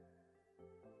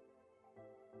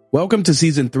Welcome to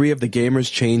Season 3 of the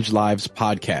Gamers Change Lives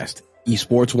podcast,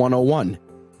 Esports 101,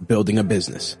 Building a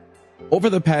Business. Over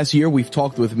the past year, we've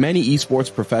talked with many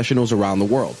esports professionals around the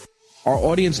world. Our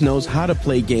audience knows how to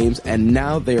play games, and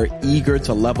now they are eager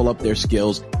to level up their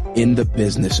skills in the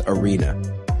business arena.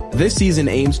 This season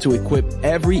aims to equip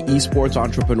every esports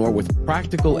entrepreneur with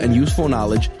practical and useful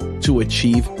knowledge to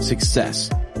achieve success.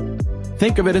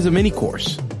 Think of it as a mini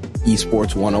course,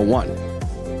 Esports 101.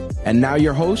 And now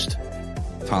your host,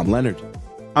 Tom Leonard.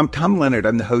 I'm Tom Leonard.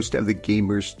 I'm the host of the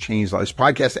Gamers Change Lives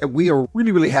podcast, and we are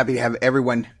really, really happy to have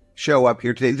everyone show up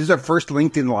here today. This is our first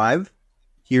LinkedIn Live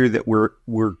here that we're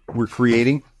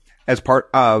creating as part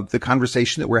of the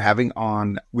conversation that we're having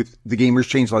on with the Gamers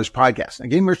Change Lives podcast. Now,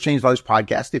 Gamers Change Lives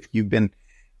podcast, if you've been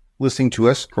listening to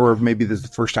us, or maybe this is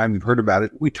the first time you've heard about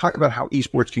it, we talk about how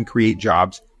esports can create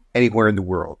jobs anywhere in the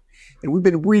world. And we've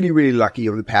been really, really lucky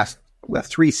over the past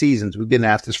 3 seasons. We've been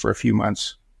at this for a few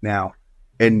months now.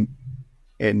 And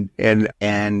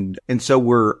so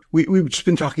we've just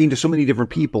been talking to so many different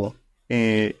people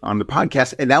on the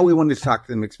podcast, and now we wanted to talk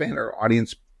to them, expand our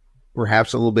audience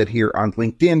perhaps a little bit here on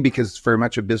LinkedIn, because it's very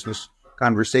much a business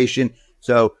conversation.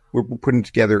 So we're putting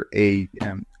together a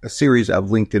series of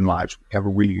LinkedIn Lives. We have a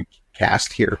really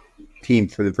cast here team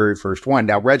for the very first one.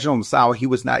 Now, Reginald Masao, he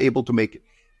was not able to make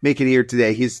it here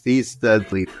today. He's the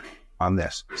leader on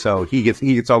this, so he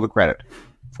gets all the credit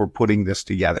for putting this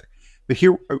together. But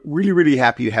here, really, really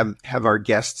happy to have our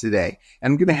guests today.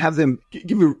 And I'm going to have them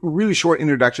give a really short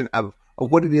introduction of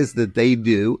what it is that they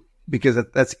do, because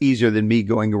that's easier than me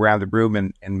going around the room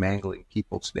and mangling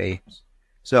people's names.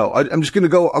 So I'm just going to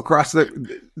go across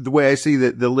the way I see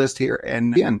the list here.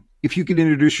 And again, if you could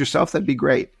introduce yourself, that'd be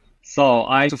great. So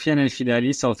I'm Sufyan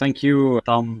El-Fidali. So thank you,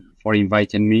 Tom, for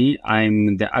inviting me. I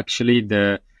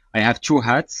have 2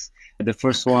 hats. The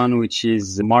first one, which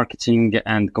is Marketing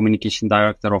and Communication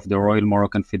Director of the Royal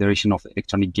Moroccan Federation of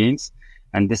Electronic Games.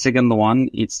 And the second one,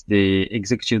 it's the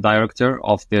Executive Director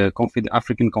of the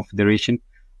African Confederation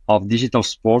of Digital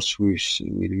Sports, which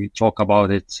we'll talk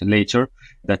about it later,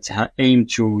 that aim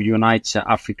to unite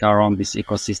Africa around this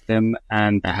ecosystem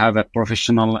and have a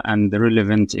professional and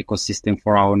relevant ecosystem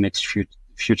for our next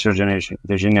future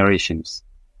generations.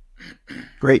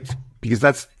 Great, because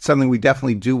that's something we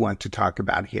definitely do want to talk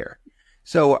about here.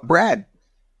 So, Brad,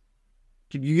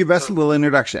 could you give us a little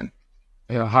introduction?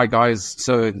 Yeah, hi, guys.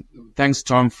 So thanks,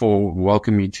 Tom, for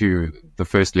welcoming me to the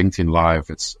first LinkedIn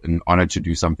Live. It's an honor to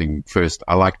do something first.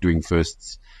 I like doing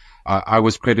firsts. I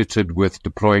was credited with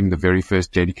deploying the very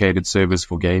first dedicated service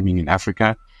for gaming in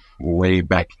Africa way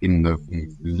back in the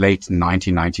late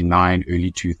 1999,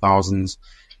 early 2000s,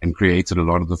 and created a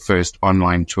lot of the first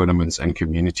online tournaments and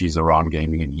communities around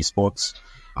gaming and esports.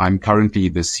 I'm currently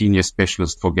the senior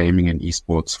specialist for gaming and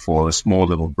esports for a small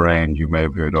little brand you may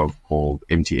have heard of called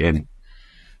MTN.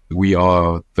 We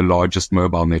are the largest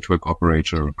mobile network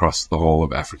operator across the whole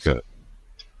of Africa.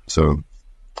 So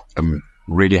I'm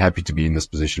really happy to be in this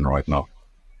position right now.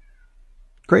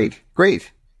 Great.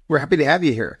 We're happy to have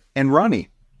you here. And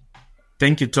Ronnie.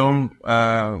 Thank you, Tom,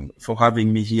 for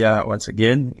having me here once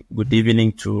again. Good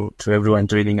evening to everyone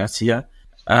joining us here.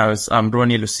 I'm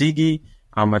Ronnie Lusigi.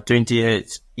 I'm a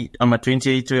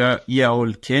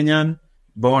 28-year-old Kenyan,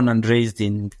 born and raised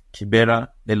in Kibera,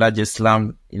 the largest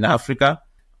slum in Africa.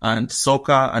 And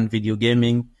soccer and video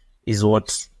gaming is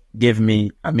what gave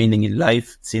me a meaning in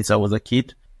life since I was a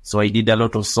kid. So I did a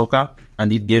lot of soccer,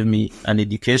 and it gave me an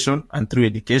education. And through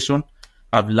education,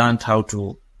 I've learned how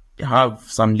to have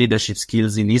some leadership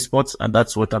skills in esports. And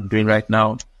that's what I'm doing right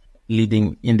now,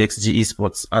 leading Index G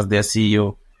Esports as their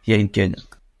CEO here in Kenya.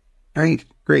 Great.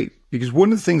 Because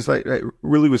one of the things I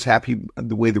really was happy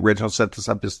the way the Reginald set this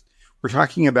up is we're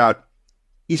talking about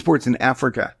esports in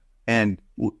Africa, and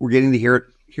we're getting to hear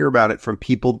about it from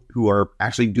people who are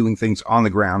actually doing things on the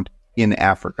ground in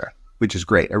Africa, which is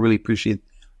great. I really appreciate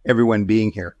everyone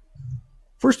being here.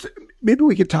 First, maybe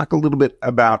we could talk a little bit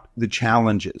about the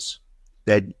challenges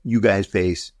that you guys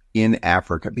face in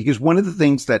Africa, because one of the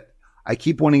things that I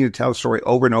keep wanting to tell a story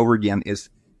over and over again is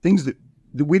things that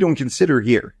we don't consider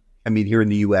here. I mean, here in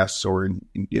the U.S. or in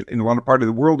a lot of part of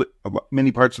the world,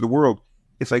 many parts of the world,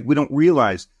 it's like we don't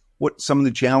realize what some of the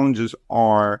challenges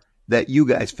are that you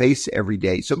guys face every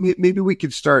day. So maybe we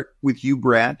could start with you,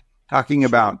 Brad, talking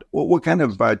about what kind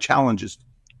of challenges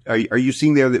are you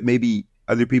seeing there that maybe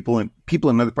other people in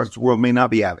other parts of the world may not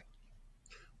be having?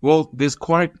 Well, there's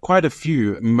quite a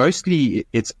few. Mostly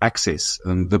it's access,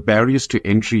 and the barriers to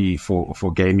entry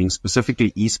for gaming, specifically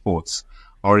esports,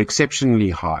 are exceptionally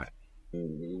high.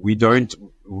 We don't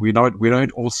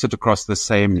all sit across the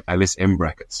same LSM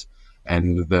brackets.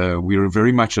 and we're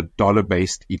very much a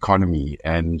dollar-based economy,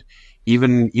 and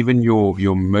even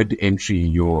your mid-entry,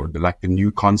 like the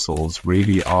new consoles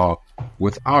really are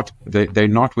they're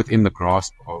not within the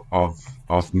grasp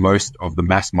of most of the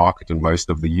mass market and most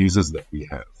of the users that we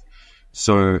have.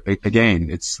 So again,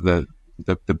 it's the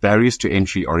barriers to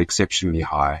entry are exceptionally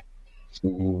high.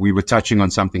 We were touching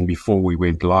on something before we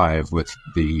went live with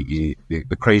the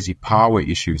crazy power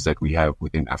issues that we have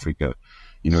within Africa.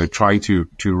 Trying to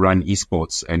run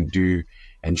esports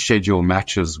and schedule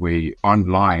matches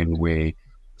online where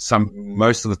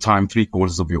most of the time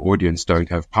 3/4 of your audience don't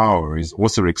have power is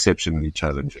also exceptionally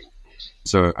challenging.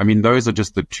 So, I mean, those are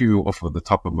just the two off of the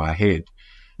top of my head.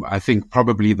 I think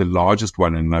probably the largest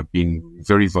one, and I've been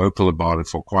very vocal about it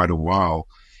for quite a while,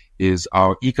 is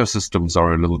our ecosystems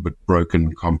are a little bit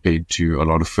broken compared to a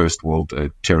lot of first world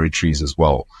territories as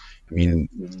well. I mean,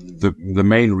 the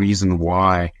main reason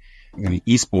why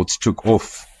esports took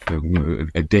off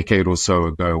a decade or so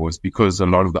ago was because a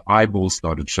lot of the eyeballs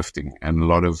started shifting, and a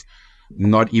lot of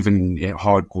not even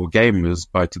hardcore gamers,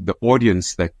 but the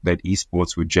audience that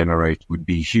esports would generate would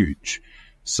be huge.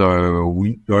 So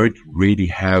we don't really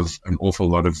have an awful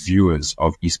lot of viewers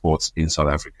of esports in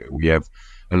South Africa. We have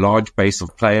a large base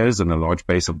of players and a large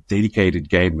base of dedicated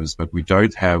gamers, but we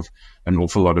don't have an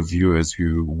awful lot of viewers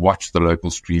who watch the local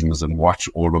streamers and watch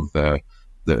all of the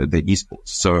esports.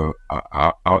 So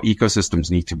our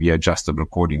ecosystems need to be adjusted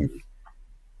accordingly.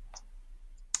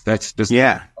 That's just,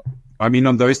 yeah. I mean,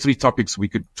 on those three topics, we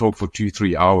could talk for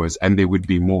 2-3 hours and there would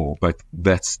be more, but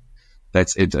that's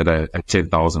it at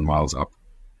 10,000 miles up.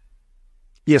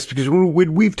 Yes, because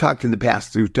when we've talked in the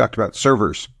past, we've talked about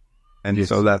servers. And yes.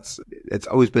 So it's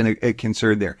always been a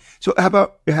concern there. So how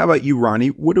about you, Ronnie?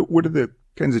 What are the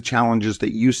kinds of challenges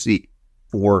that you see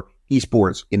for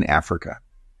esports in Africa?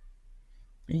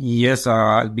 Yes,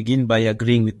 I'll begin by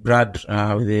agreeing with Brad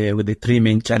with the three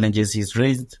main challenges he's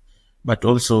raised, but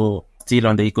also still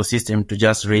on the ecosystem to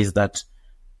just raise that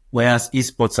whereas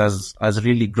esports has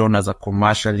really grown as a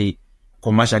commercially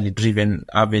driven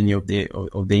avenue of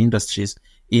the industries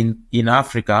in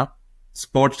Africa,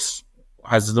 sports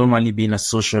has normally been a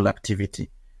social activity.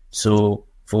 So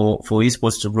for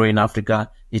esports to grow in Africa,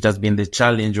 it has been the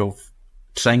challenge of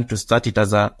trying to start it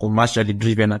as a commercially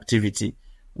driven activity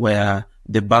where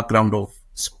the background of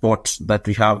sports that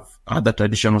we have, other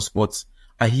traditional sports,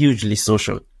 are hugely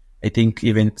social. I think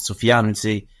even Sufyan would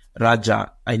say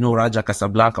I know Raja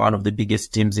Casablanca, one of the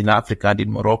biggest teams in Africa and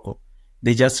in Morocco.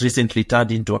 They just recently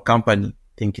turned into a company. I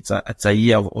think it's a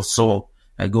year or so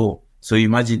ago. So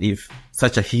imagine if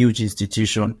such a huge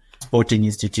sporting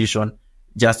institution,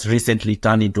 just recently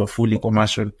turned into a fully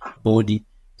commercial body.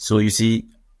 So you see,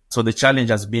 so the challenge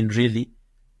has been really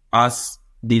us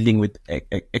dealing with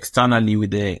externally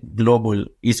with the global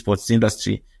esports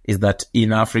industry is that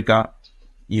in Africa,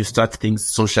 you start things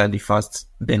socially first,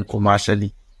 then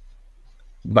commercially.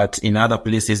 But in other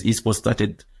places, esports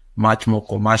started much more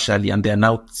commercially, and they are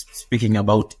now speaking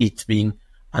about it being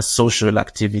a social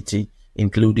activity,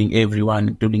 including everyone,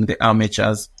 including the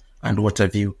amateurs and what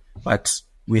have you. But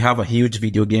we have a huge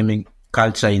video gaming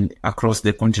culture across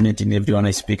the continent in everyone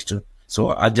I speak to. So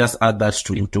I just add that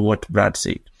to what Brad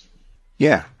said.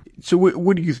 Yeah. So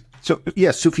what do you? So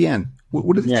yeah, Sufyan,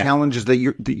 what are the challenges that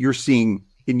you're seeing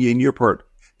in your part?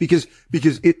 Because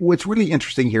what's really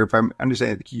interesting here, if I'm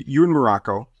understanding, you're in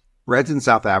Morocco, Red's in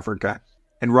South Africa,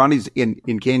 and Ronnie's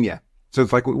in Kenya. So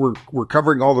it's like we're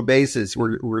covering all the bases.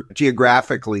 We're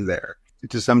geographically there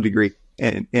to some degree.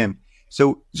 And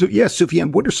so yeah,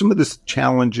 Sufyan, what are some of the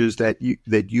challenges that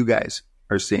you guys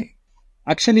are seeing?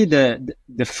 Actually,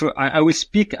 I will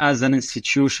speak as an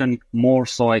institution more,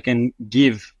 so I can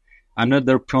give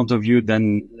another point of view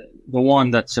than the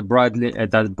one that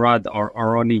Brad or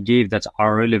Ronnie gave that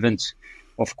are relevant,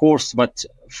 of course. But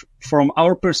from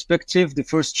our perspective, the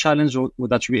first challenge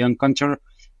that we encounter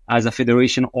as a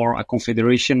federation or a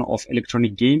confederation of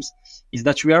electronic games is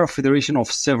that we are a federation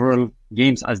of several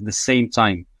games at the same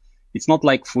time. It's not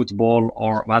like football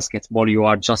or basketball. You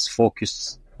are just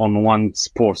focused on one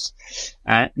sport.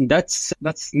 That's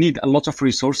need a lot of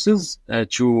resources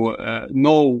to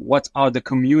know what are the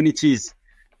communities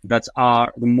that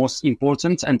are the most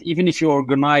important. And even if you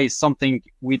organize something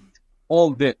with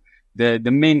all the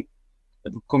main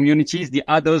communities, the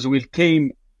others will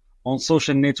came on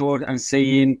social network and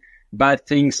saying bad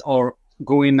things or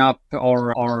going up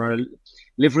or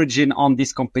leveraging on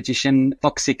this competition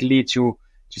toxically to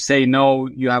say, no,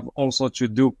 you have also to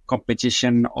do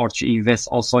competition or to invest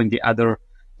also in the other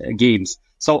games.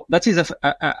 So that is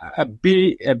a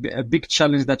big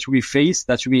challenge that we face,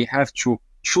 that we have to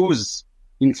choose,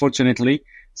 unfortunately,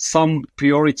 some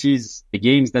priorities, the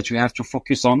games that we have to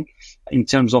focus on in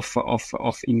terms of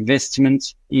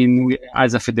investment in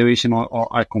as a federation or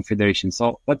a confederation.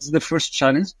 So that's the first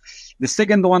challenge. The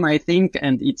second one, I think,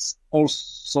 and it's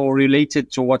also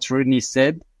related to what Ronnie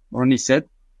said,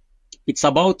 it's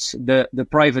about the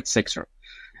private sector.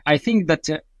 I think that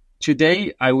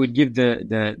today I would give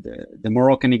the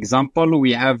Moroccan example.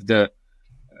 We have the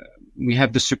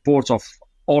support of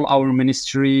all our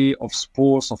Ministry of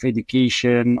Sports, of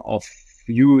Education, of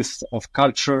Youth, of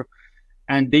Culture,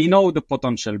 and they know the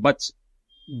potential. But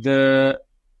the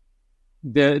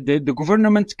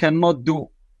government cannot do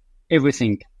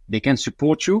everything. They can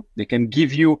support you, they can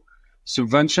give you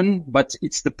subvention, but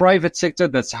it's the private sector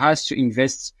that has to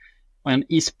invest on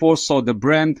esports, so the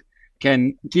brand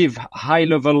can give high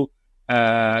level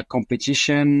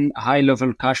competition, high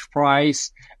level cash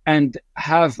prize, and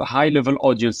have high level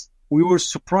audience. We were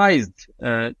surprised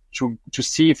to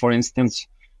see, for instance,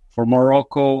 for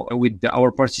Morocco with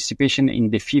our participation in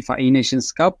the FIFA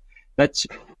A-Nations Cup, that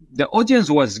the audience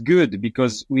was good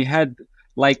because we had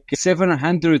like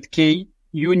 700k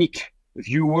unique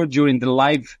viewer during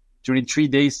 3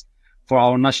 days for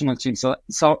our national team. So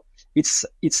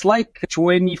it's like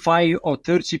 25 or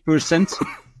 30%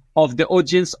 of the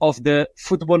audience of the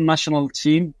football national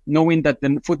team, knowing that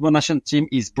the football national team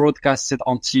is broadcasted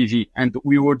on TV, and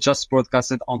we were just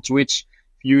broadcasted on Twitch,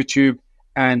 YouTube,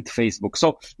 and Facebook.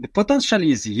 So the potential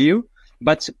is here,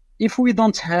 but if we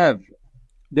don't have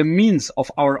the means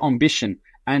of our ambition,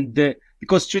 and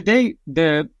because today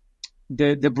the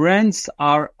brands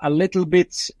are a little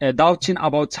bit doubting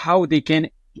about how they can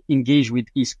engage with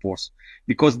esports,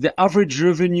 because the average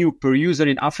revenue per user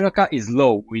in Africa is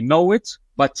low. We know it,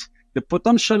 but the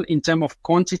potential in terms of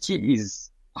quantity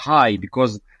is high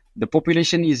because the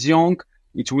population is young.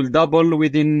 It will double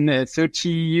within 30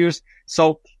 years.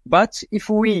 So, but if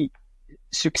we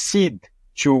succeed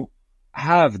to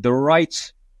have the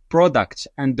right product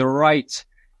and the right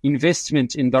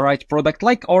investment in the right product,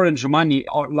 like Orange Money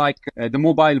or like the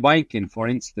mobile banking, for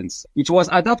instance, it was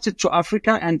adapted to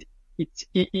Africa and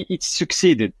it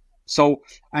succeeded. So,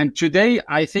 and today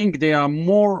I think there are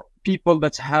more people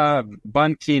that have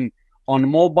banking on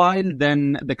mobile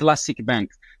than the classic bank.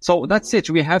 So that's it.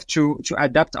 We have to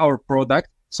adapt our product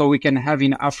so we can have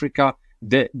in Africa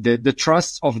the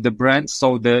trust of the brand,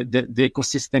 so the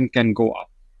ecosystem can go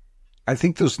up. I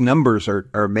think those numbers are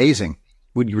amazing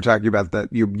when you were talking about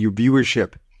that, your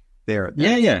viewership there.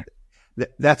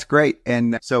 That's great.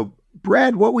 And so,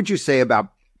 Brad, what would you say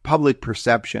about public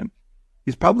perception?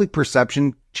 Is public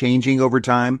perception changing over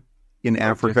time in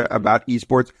Africa about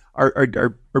esports?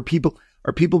 Are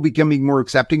people becoming more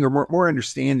accepting or more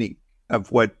understanding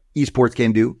of what esports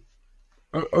can do?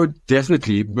 Oh,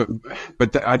 definitely.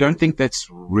 But I don't think that's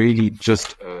really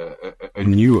just a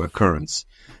new occurrence.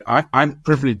 I'm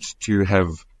privileged to have,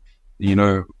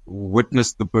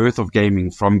 witnessed the birth of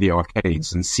gaming from the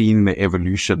arcades and seen the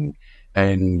evolution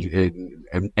and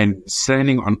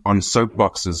standing on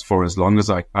soapboxes for as long as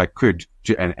I could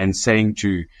and saying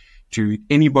to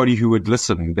anybody who would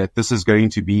listen that this is going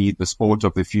to be the sport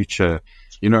of the future,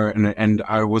 and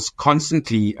I was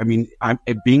constantly, I'm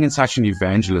being such an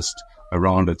evangelist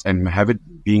around it and have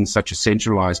it being such a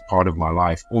centralized part of my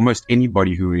life. Almost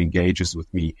anybody who engages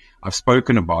with me, I've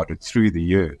spoken about it through the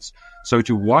years. So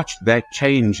to watch that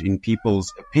change in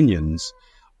people's opinions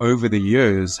over the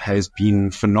years has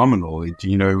been phenomenal.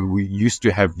 We used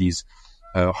to have these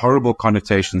horrible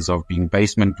connotations of being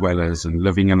basement dwellers and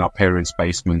living in our parents'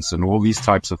 basements and all these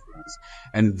types of things.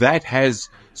 And that has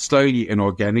slowly and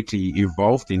organically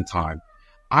evolved in time.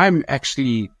 I'm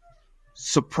actually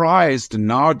surprised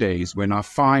nowadays when I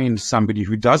find somebody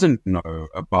who doesn't know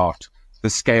about the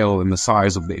scale and the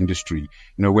size of the industry.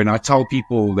 When I tell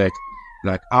people that,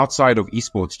 like, outside of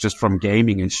esports, just from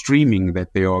gaming and streaming,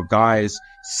 that there are guys,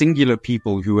 singular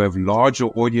people who have larger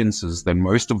audiences than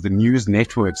most of the news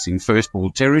networks in first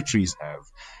world territories have,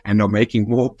 and are making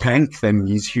more bank than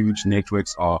these huge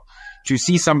networks are. To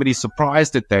see somebody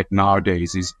surprised at that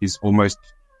nowadays is almost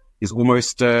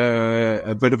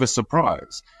a bit of a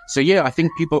surprise. So yeah, I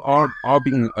think people are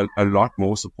being a lot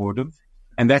more supportive,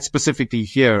 and that's specifically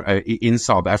here in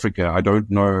South Africa. I don't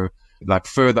know, like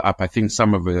further up, I think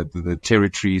some of the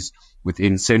territories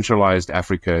within centralized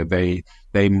Africa, they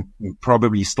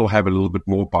probably still have a little bit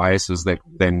more biases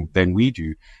than we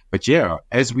do. But yeah,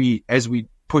 as we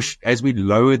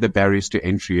lower the barriers to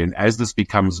entry, and as this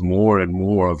becomes more and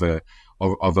more of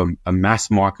a mass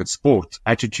market sport,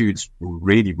 attitudes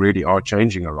really, really are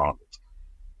changing around it.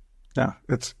 Yeah,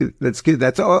 that's good.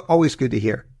 That's always good to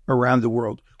hear around the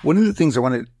world. One of the things I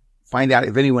want to find out,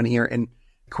 if anyone here, and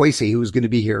Kwesi, who's going to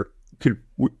be here,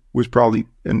 was probably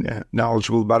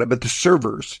knowledgeable about it, but the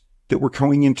servers that were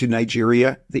going into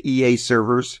Nigeria, the EA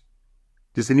servers,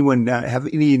 does anyone have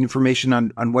any information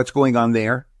on what's going on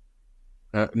there?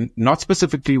 Not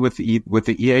specifically with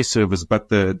the EA servers, but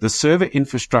the server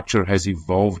infrastructure has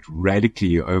evolved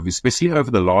radically especially over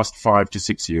the last 5 to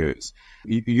 6 years.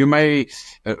 You may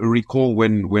recall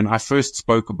when I first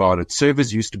spoke about it,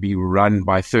 servers used to be run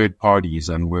by third parties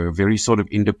and were very sort of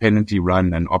independently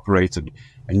run and operated,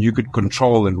 and you could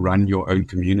control and run your own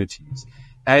communities.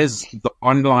 As the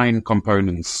online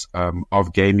components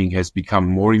of gaming has become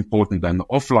more important than the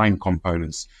offline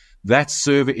components, that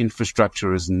server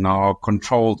infrastructure is now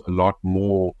controlled a lot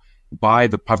more by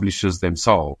the publishers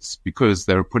themselves, because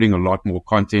they're putting a lot more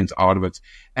content out of it.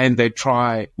 And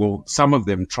some of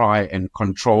them try and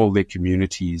control their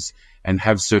communities and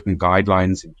have certain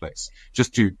guidelines in place.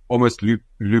 Just to almost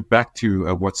loop back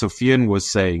to what Sofian was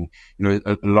saying,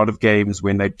 a lot of games,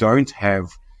 when they don't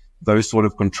have those sort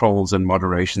of controls and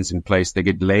moderations in place, they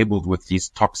get labeled with these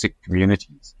toxic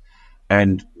communities.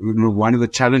 And one of the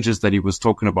challenges that he was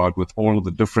talking about with all of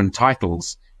the different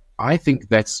titles, I think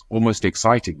that's almost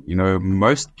exciting.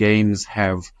 Most games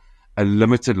have a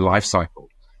limited life cycle.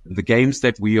 The games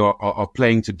that we are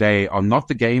playing today are not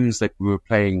the games that we were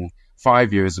playing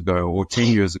 5 years ago or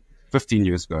 10 years, 15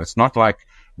 years ago. It's not like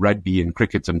rugby and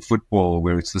cricket and football,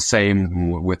 where it's the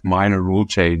same with minor rule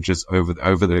changes over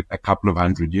a couple of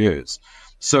 100 years.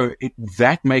 So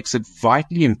that makes it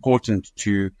vitally important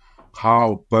to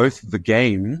how both the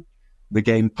game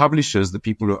publishers, the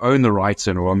people who own the rights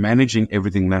and who are managing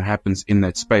everything that happens in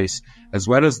that space, as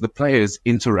well as the players,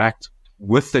 interact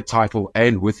with the title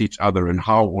and with each other, and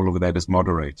how all of that is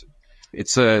moderated.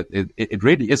 It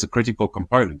really is a critical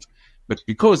component. But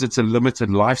because it's a limited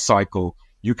life cycle,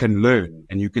 you can learn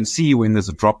and you can see when there's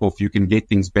a drop off, you can get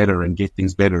things better and get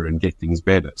things better and get things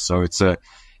better. So it's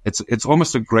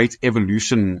almost a great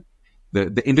evolution.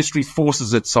 The industry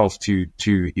forces itself to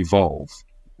evolve.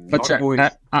 But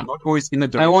not always in the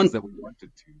direction that we wanted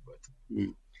to. But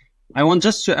I want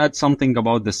just to add something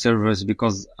about the servers,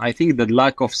 because I think the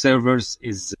lack of servers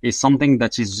is something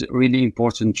that is really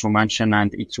important to mention,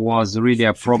 and it was really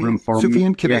a problem for me.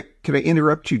 Sofian, can I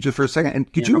interrupt you just for a second?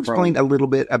 And could you explain a little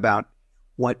bit about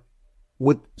what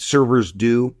servers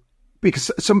do?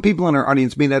 Because some people in our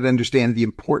audience may not understand the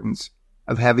importance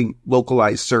of having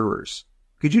localized servers.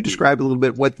 Could you describe a little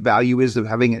bit what the value is of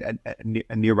having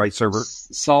a nearby server?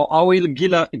 So I will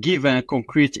give a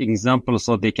concrete example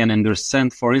so they can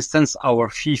understand. For instance, our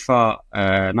FIFA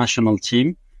national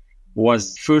team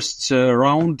was first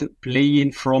round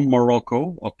playing from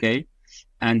Morocco, okay?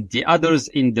 And the others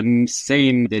in the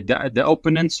same, the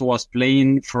opponents was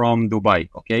playing from Dubai,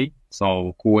 okay?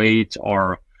 So Kuwait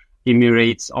or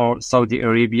Emirates or Saudi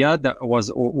Arabia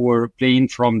were playing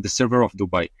from the server of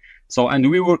Dubai. So, and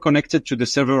we were connected to the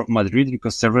server of Madrid,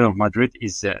 because server of Madrid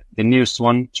is the nearest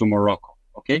one to Morocco.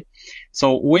 Okay.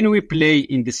 So when we play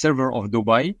in the server of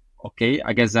Dubai, okay,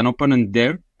 against an opponent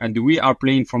there, and we are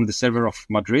playing from the server of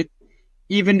Madrid,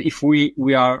 even if we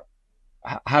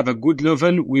have a good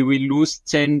level, we will lose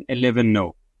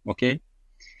 10-11-0. Okay.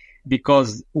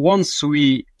 Because once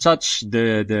we touch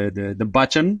the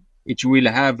button, it will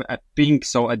have a ping,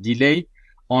 so a delay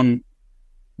on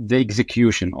the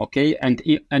execution, okay? And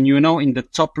in the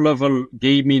top level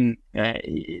gaming,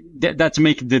 that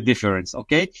makes the difference,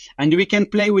 okay? And we can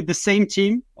play with the same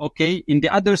team, okay? In the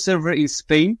other server in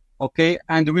Spain, okay?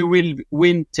 And we will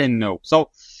win 10-0. So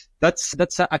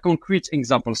that's a concrete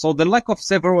example. So the lack of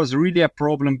server was really a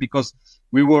problem, because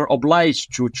we were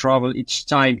obliged to travel each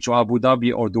time to Abu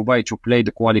Dhabi or Dubai to play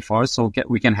the qualifiers, so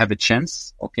we can have a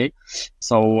chance, okay?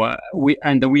 So we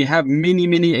have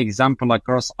many examples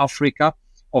across Africa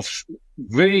of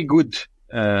very good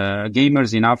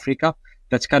gamers in Africa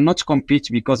that cannot compete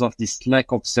because of this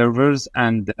lack of servers.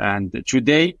 And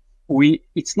today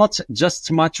it's not just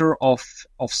a matter of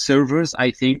servers,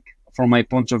 I think, from my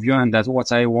point of view, and that's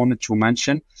what I wanted to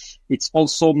mention. It's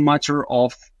also a matter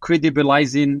of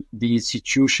credibilizing the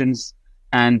institutions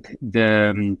and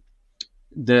the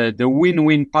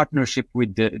win-win partnership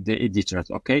with the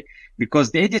editors, okay?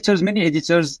 Because many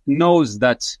editors knows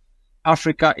that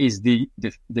Africa is the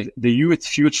youth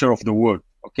future of the world,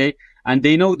 okay? And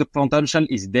they know the potential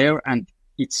is there, and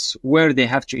it's where they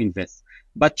have to invest.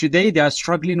 But today they are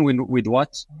struggling with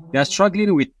what? They are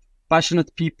struggling with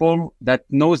passionate people that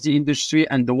knows the industry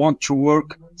and they want to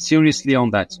work seriously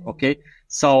on that, okay?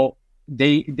 So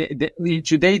today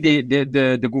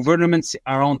the governments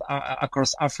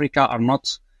across Africa are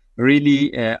not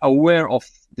really aware of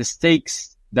the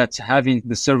stakes that having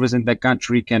the servers in the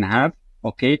country can have.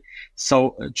 Okay.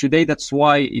 So today, that's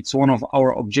why it's one of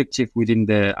our objectives within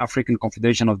the African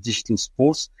Confederation of Digital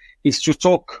Sports is to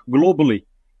talk globally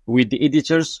with the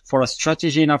editors for a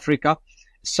strategy in Africa,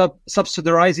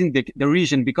 subsidizing the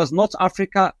region, because North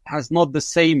Africa has not the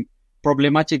same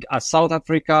problematic as South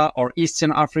Africa or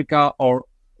Eastern Africa or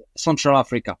Central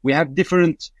Africa. We have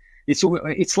different,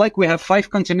 it's like we have 5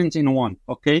 continents in one.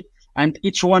 Okay. And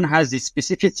each one has its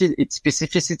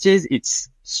specificities, its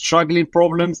struggling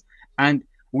problems. And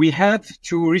we have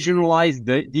to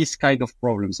regionalize these kind of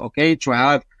problems. Okay. To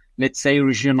have, let's say,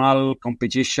 regional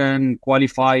competition,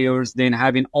 qualifiers, then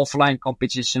having offline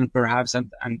competition perhaps,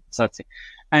 and such.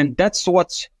 And that's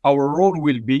what our role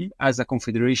will be as a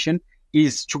confederation,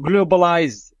 is to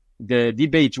globalize the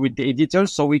debate with the editor,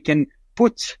 so we can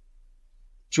put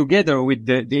together with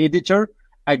the editor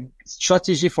a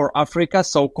strategy for Africa.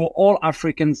 So all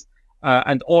Africans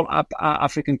and all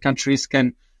African countries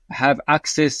can have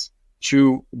access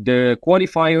to the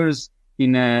qualifiers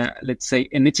in a, let's say,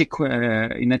 in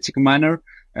ethic manner,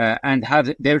 and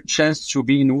have their chance to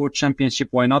be in World Championship.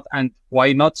 Why not? And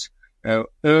why not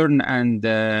earn and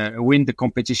win the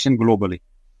competition globally?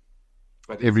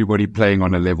 But everybody playing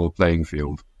on a level playing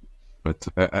field. But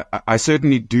I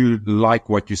certainly do like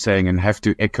what you're saying, and have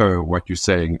to echo what you're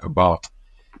saying about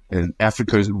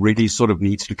Africa really sort of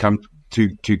needs to come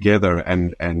together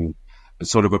and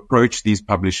sort of approach these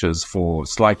publishers for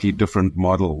slightly different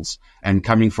models, and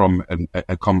coming from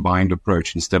a combined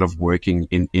approach instead of working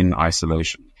in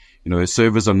isolation. You know,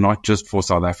 servers are not just for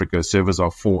South Africa, servers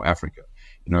are for Africa,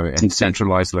 you know, and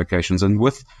centralized locations. And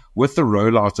with the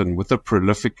rollout and with the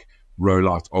prolific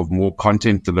rollout of more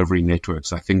content delivery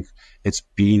networks, I think it's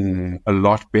been a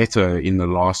lot better in the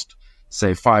last,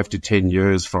 say, 5 to 10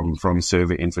 years from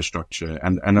server infrastructure.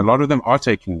 And a lot of them are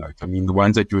taking note. I mean, the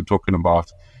ones that you were talking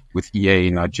about with EA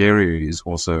in Nigeria is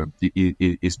also,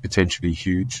 is potentially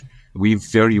huge. We've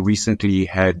very recently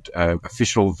had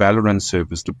official Valorant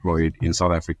servers deployed in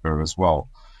South Africa as well.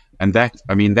 And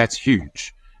that's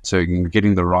huge. So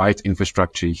getting the right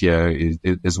infrastructure here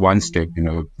is one step. You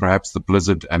know, perhaps the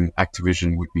Blizzard and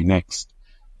Activision would be next.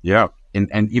 Yeah.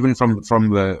 And even from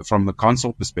the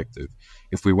console perspective,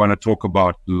 if we want to talk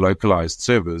about localized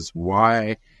servers,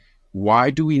 why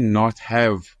do we not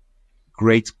have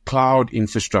great cloud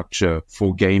infrastructure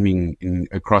for gaming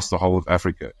across the whole of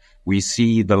Africa? We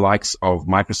see the likes of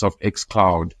Microsoft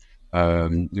xCloud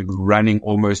running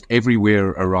almost everywhere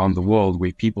around the world,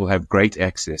 where people have great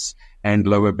access and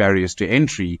lower barriers to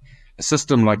entry. A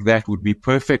system like that would be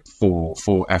perfect for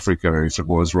Africa if it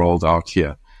was rolled out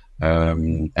here.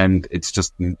 And it's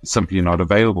just simply not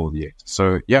available yet.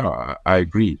 So yeah, I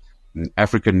agree.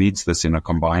 Africa needs this in a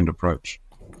combined approach.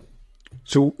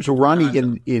 So Ronnie,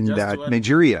 in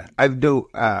Nigeria, have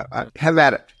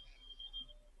at it.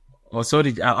 Oh,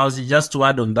 sorry. I was just to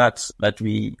add on that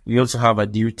we also have a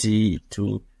duty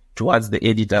towards the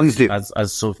editor, as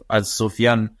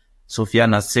Sofiane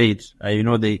has said. You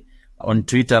know, on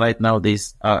Twitter right now,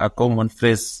 there's a common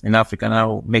phrase in Africa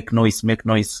now: "Make noise, make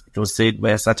noise." It was said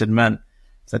by a certain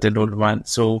old man.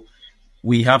 So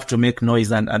we have to make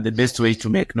noise, and the best way to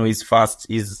make noise fast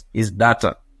is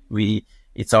data.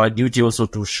 It's our duty also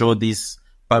to show these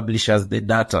publishers the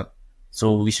data.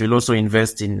 So we should also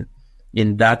invest in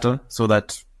data, so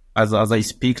that as I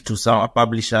speak to a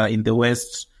publisher in the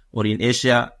West or in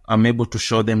Asia, I'm able to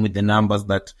show them with the numbers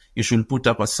that you should put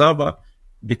up a server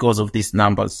because of these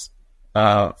numbers,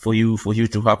 for you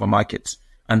to have a market.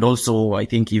 And also, I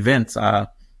think events are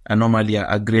normally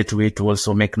a great way to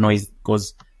also make noise,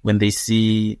 because when they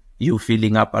see you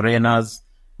filling up arenas,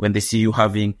 when they see you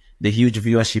having the huge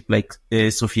viewership like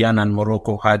Sofiane and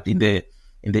Morocco had in the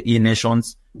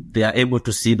E-Nations, they are able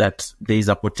to see that there is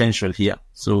a potential here.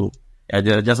 So I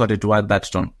just wanted to add that,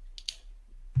 Tom.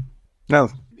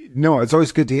 No, it's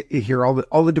always good to hear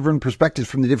all the different perspectives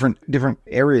from the different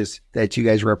areas that you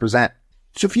guys represent.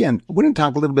 Sofiane, I want to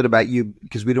talk a little bit about you,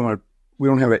 because we don't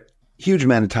have a huge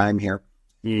amount of time here.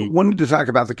 Wanted to talk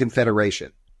about the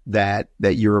confederation that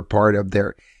you're a part of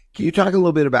there. Can you talk a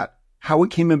little bit about how it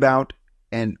came about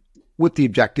and what the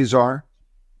objectives are?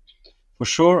 For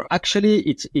sure. Actually,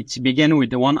 it began with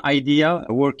the one idea,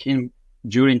 working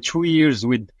during 2 years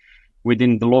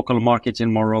within the local market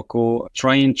in Morocco,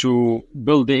 trying to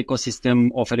build the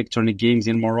ecosystem of electronic games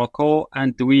in Morocco.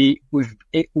 And we've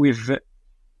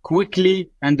quickly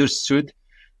understood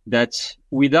that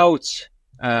without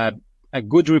a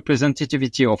good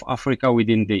representativity of Africa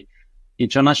within the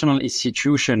international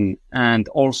institution, and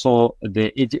also with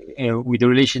the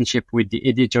relationship with the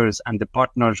editors and the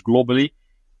partners globally,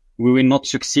 we will not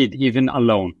succeed even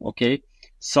alone. Okay.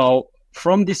 So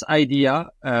from this idea,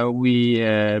 we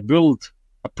built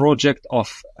a project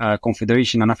of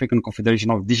confederation, an African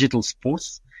Confederation of Digital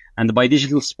Sports. And by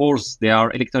digital sports, there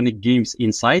are electronic games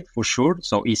inside for sure.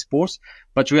 So esports,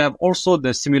 but we have also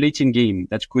the simulating game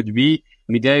that could be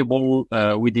medieval,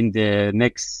 within the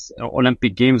next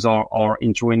Olympic Games or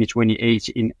in 2028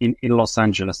 in Los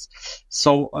Angeles.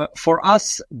 So, for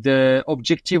us, the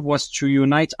objective was to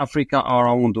unite Africa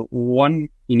around one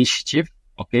initiative.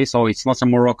 Okay. So it's not a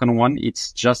Moroccan one.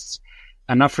 It's just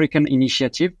an African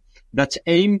initiative that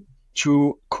aim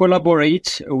to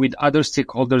collaborate with other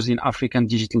stakeholders in African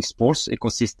digital sports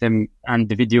ecosystem and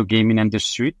the video gaming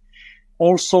industry.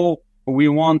 Also, we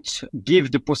want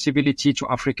give the possibility to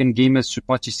African gamers to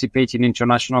participate in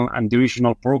international and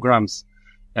regional programs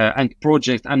and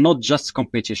projects, and not just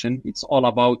competition. It's all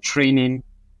about training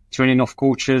of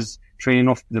coaches, training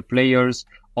of the players,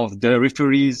 of the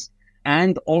referees,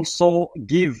 and also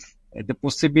give the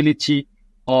possibility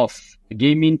of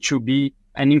gaming to be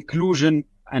an inclusion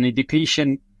and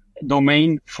education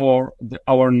domain for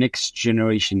our next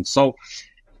generation. So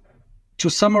to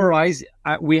summarize,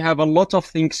 we have a lot of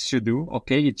things to do.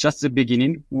 Okay. It's just the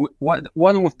beginning. One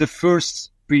of the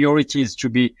first priorities to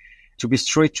be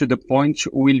straight to the point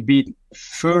will be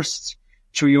first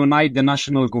to unite the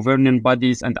national governing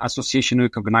bodies and association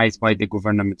recognized by the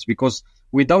governments, because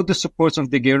without the support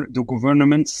of the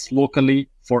governments locally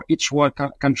for each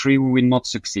country, we will not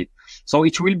succeed. So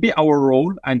it will be our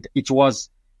role, and it was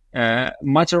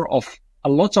matter of a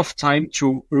lot of time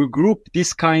to regroup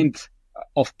this kind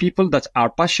of people that are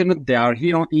passionate. They are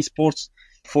here on esports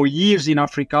for years in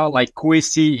Africa. Like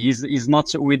Kwesi, he's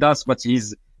not with us, but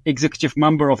he's executive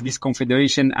member of this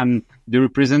confederation and the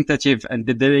representative and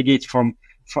the delegate from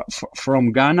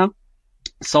Ghana.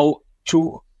 So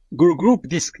to group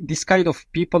this kind of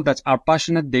people that are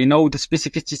passionate, they know the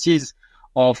specificities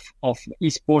of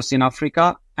esports in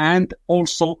Africa, and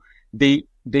also they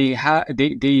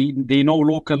know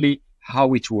locally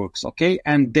how it works. Okay.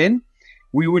 And then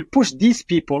we will push these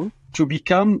people to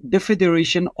become the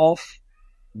federation of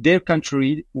their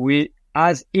country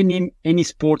as any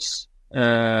sports,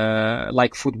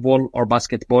 like football or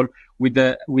basketball, with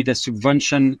a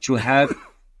subvention to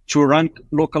run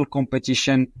local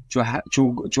competition, to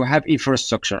have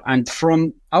infrastructure. And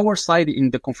from our side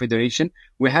in the confederation,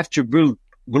 we have to build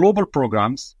global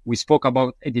programs. We spoke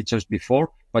about editors before,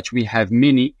 but we have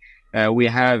many. We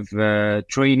have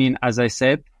training, as I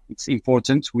said, it's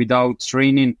important. Without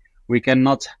training, we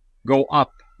cannot go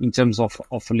up in terms of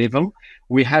level.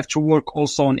 We have to work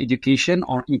also on education,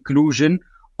 on inclusion,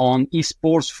 on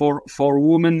esports for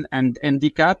women and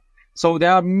handicap. So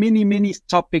there are many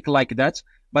topics like that.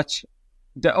 But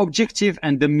the objective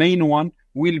and the main one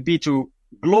will be to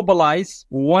globalize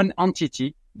one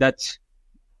entity that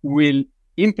will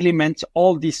implement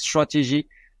all this strategy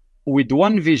with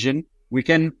one vision. We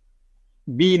can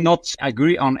not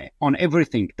agree on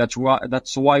everything. That's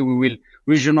why we will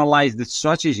regionalize the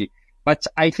strategy. But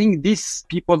I think these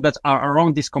people that are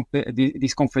around this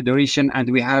confederation, and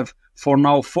we have for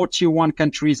now 41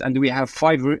 countries, and we have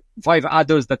five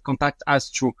others that contact us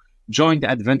to join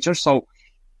the adventure. So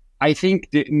I think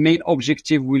the main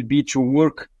objective will be to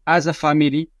work as a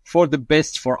family for the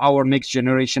best for our next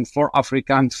generation, for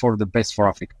Africa, and for the best for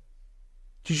Africa.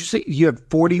 Did you say you have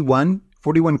 41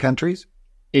 countries?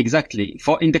 Exactly.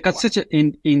 In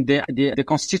the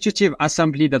Constitutive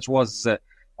Assembly that was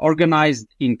organized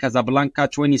in Casablanca,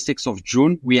 26th of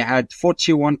June, we had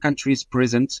 41 countries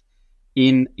present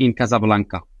in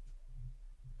Casablanca.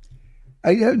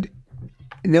 I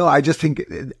just think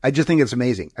it's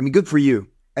amazing. I mean, good for you.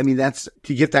 I mean, that's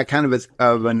to get that kind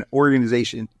of an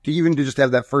organization, to even to just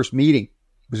have that first meeting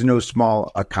was no small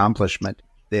accomplishment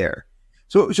there.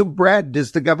 So Brad,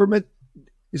 is there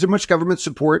much government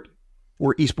support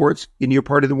for esports in your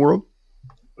part of the world?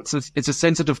 It's a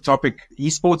sensitive topic.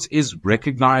 Esports is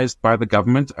recognized by the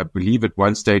government. I believe at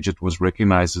one stage it was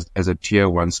recognized as a tier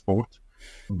 1 sport,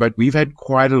 but we've had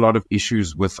quite a lot of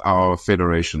issues with our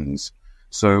federations.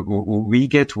 So we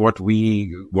get what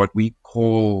we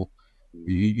call,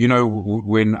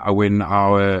 when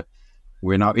our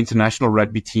international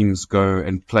rugby teams go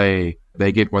and play,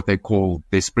 they get what they call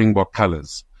their Springbok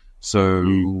colors. So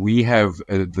we have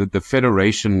the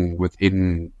federation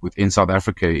within South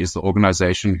Africa is the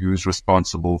organization who's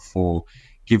responsible for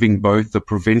giving both the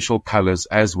provincial colors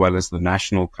as well as the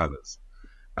national colors.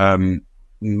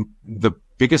 The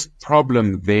biggest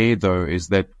problem there, though, is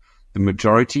that the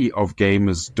majority of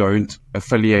gamers don't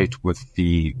affiliate with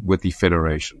the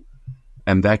federation,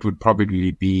 and that would probably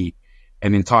be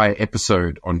an entire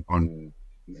episode on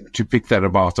to pick that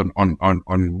apart on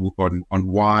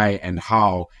why and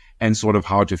how and sort of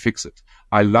how to fix it.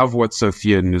 I love what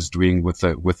Sofian is doing with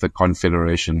the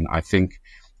confederation. I think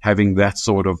having that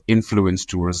sort of influence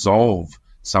to resolve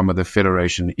some of the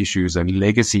federation issues and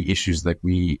legacy issues that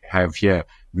we have here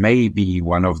may be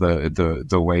one of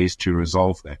the ways to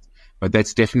resolve that. But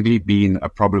that's definitely been a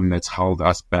problem that's held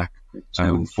us back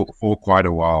for quite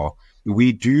a while.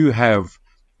 We do have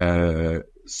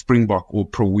Springbok, or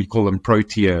we call them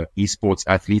pro-tier esports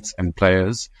athletes and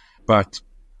players, but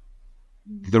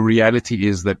the reality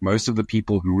is that most of the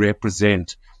people who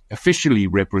officially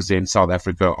represent South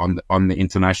Africa on the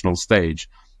international stage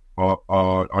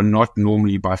are not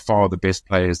normally by far the best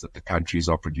players that the countries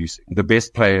are producing. The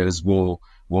best players will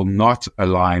not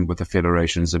align with the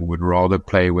federations and would rather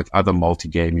play with other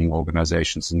multi-gaming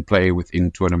organizations and play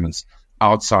within tournaments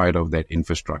outside of that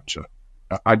infrastructure.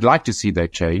 I'd like to see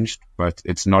that changed, but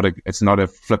it's not a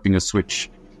flipping a switch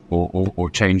or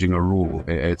changing a rule.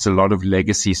 It's a lot of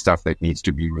legacy stuff that needs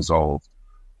to be resolved.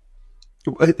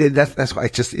 That's why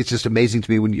it's just amazing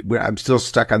to me when I'm still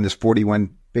stuck on this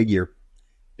 41 figure,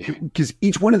 because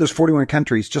each one of those 41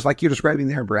 countries, just like you're describing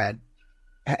there, Brad,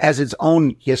 has its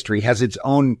own history, has its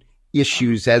own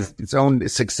issues, has its own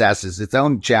successes, its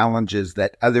own challenges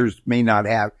that others may not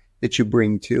have that you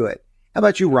bring to it. How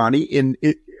about you, Ronnie?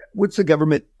 What's the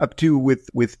government up to with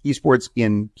esports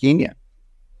in Kenya?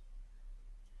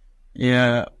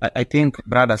 Yeah, I think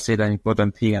Brad has said an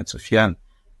important thing, and Sofian.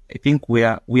 I think we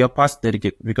are past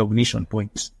the recognition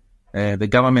point. The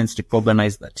governments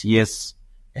recognize that yes,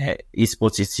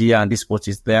 esports is here and esports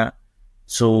is there.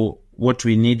 So what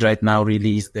we need right now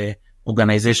really is the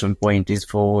organization point, is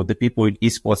for the people in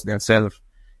esports themselves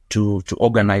to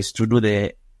organize, to do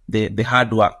the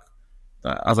hard work.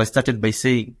 As I started by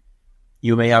saying,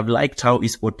 you may have liked how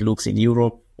esport looks in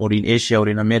Europe or in Asia or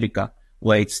in America,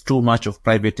 where it's too much of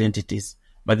private entities.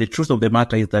 But the truth of the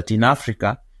matter is that in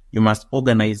Africa, you must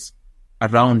organize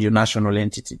around your national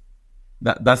entity.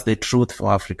 That's the truth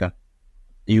for Africa.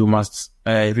 You must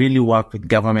really work with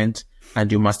government,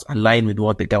 and you must align with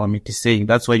what the government is saying.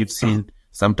 That's why you've seen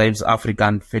sometimes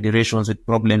African federations with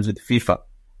problems with FIFA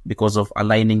because of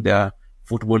aligning their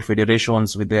football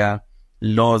federations with their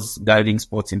laws guiding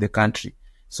sports in the country.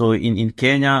 So in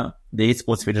Kenya, the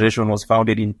Esports Federation was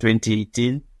founded in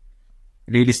 2018,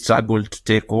 really struggled to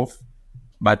take off,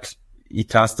 but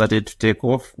it has started to take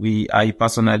off. I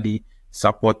personally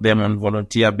support them on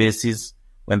volunteer basis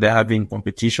when they're having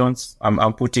competitions.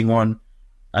 I'm putting on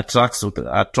a tracksuit,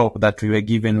 a top that we were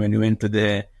given when we went to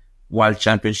the World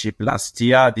Championship last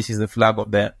year. This is the flag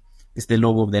it's the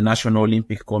logo of the National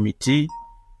Olympic Committee.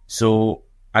 So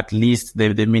at least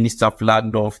the minister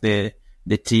flagged off the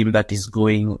team that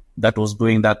was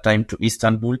going that time to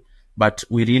Istanbul. But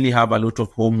we really have a lot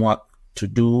of homework to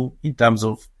do in terms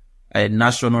of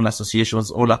national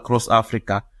associations all across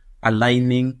Africa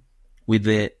aligning with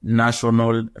the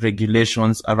national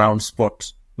regulations around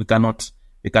sport. We cannot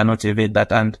evade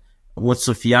that. And what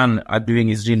Sofian are doing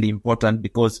is really important,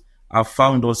 because I've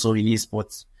found also in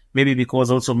esports, maybe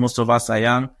because also most of us are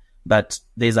young, that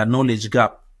there's a knowledge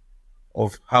gap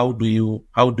of how do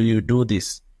you do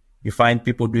this. You find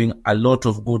people doing a lot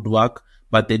of good work,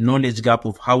 but the knowledge gap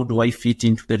of how do I fit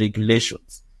into the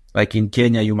regulations. Like in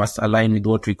Kenya, you must align with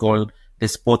what we call the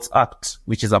Sports Act,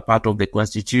 which is a part of the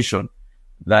constitution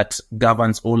that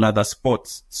governs all other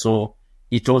sports. So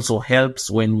it also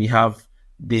helps when we have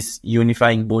these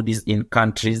unifying bodies in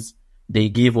countries. They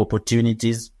give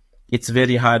opportunities. It's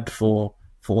very hard for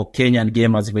Kenyan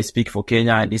gamers, if I speak for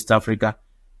Kenya and East Africa,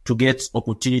 to get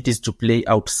opportunities to play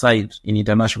outside in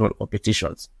international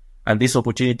competitions. And these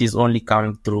opportunities only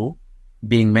come through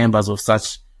being members of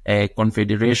such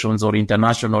confederations or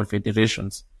international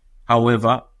federations.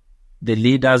 However, the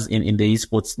leaders in the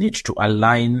esports need to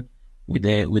align with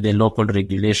the local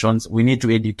regulations. We need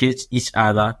to educate each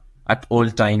other at all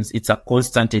times. It's a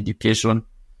constant education,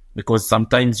 because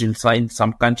sometimes you'll find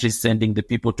some countries sending the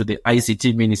people to the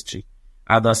ICT ministry,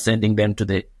 others sending them to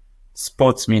the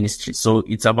sports ministry. So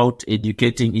it's about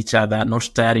educating each other, not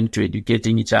tiring to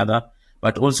educating each other,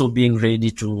 but also being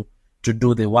ready to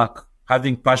do the work.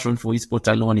 Having passion for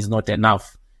esports alone is not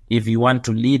enough. If you want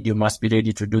to lead, you must be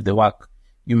ready to do the work.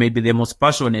 You may be the most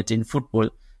passionate in football,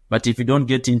 but if you don't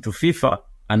get into FIFA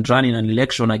and run in an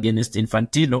election against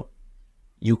Infantino,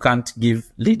 you can't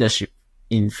give leadership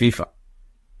in FIFA.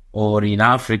 Or in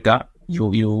Africa,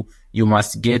 you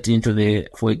must get into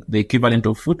for the equivalent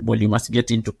of football, you must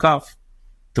get into CAF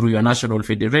through your national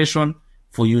federation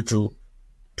for you to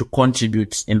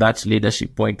contribute in that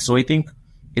leadership point. So I think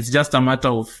it's just a matter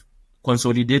of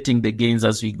consolidating the gains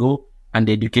as we go and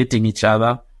educating each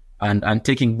other and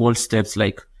taking bold steps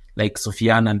like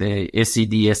Sofian and the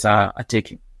SCDS are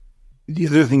taking. the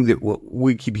other thing that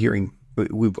we keep hearing,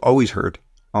 we've always heard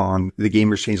on the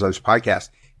Gamers Change Lives podcast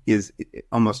is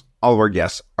almost all of our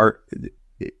guests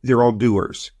they're all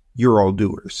doers. You're all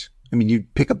doers. I mean, you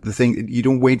pick up the thing. You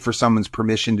don't wait for someone's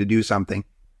permission to do something.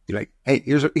 You're like, hey,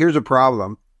 here's a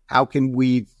problem. How can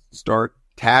we start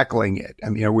tackling it? I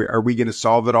mean, are we going to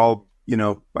solve it all,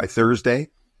 by Thursday?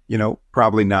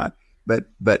 Probably not.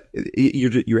 But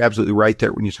you're absolutely right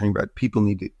there when you're talking about people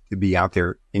need to be out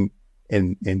there and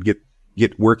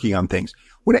get working on things.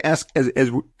 I want to ask,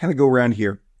 as we kind of go around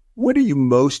here, what are you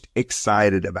most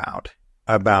excited about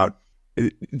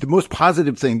the most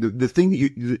positive thing, the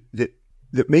thing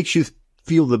that makes you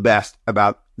feel the best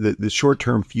about the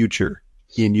short-term future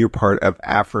in your part of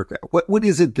Africa? What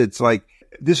is it that's like,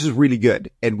 this is really good?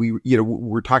 And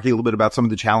we're talking a little bit about some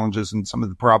of the challenges and some of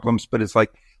the problems, but it's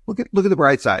like, look at the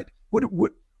bright side.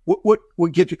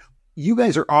 What gets you? You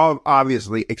guys are all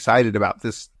obviously excited about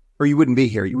this, or you wouldn't be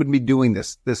here. You wouldn't be doing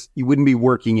this, you wouldn't be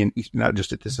working in, not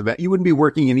just at this event, you wouldn't be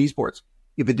working in esports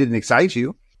if it didn't excite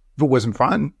you, if it wasn't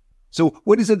fun. So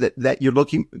what is it that you're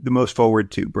looking the most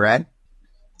forward to, Brad?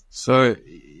 So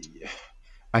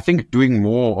I think doing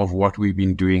more of what we've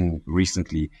been doing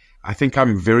recently. I think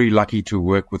I'm very lucky to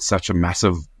work with such a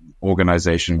massive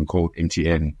organization called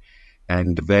MTN,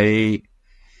 and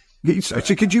so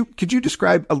could you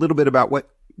describe a little bit about what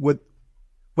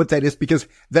that is? Because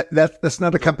that's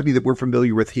not a company that we're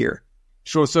familiar with here.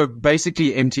 Sure. So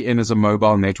basically MTN is a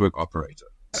mobile network operator.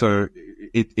 So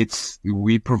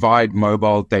we provide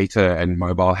mobile data and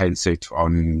mobile handset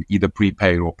on either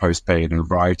prepaid or postpaid and a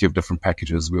variety of different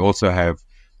packages. We also have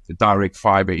the direct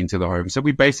fiber into the home. So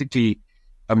we're basically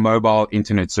a mobile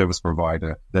internet service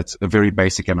provider. That's a very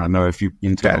basic, and I know a few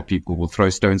internet people will throw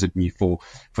stones at me for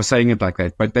saying it like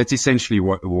that, but that's essentially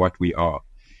what we are.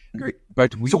 Great.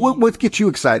 So what gets you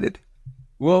excited?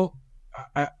 Well,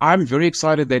 I'm very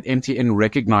excited that MTN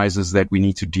recognizes that we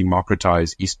need to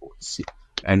democratize esports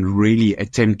and really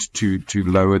attempt to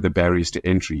lower the barriers to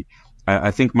entry.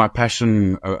 I think my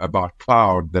passion about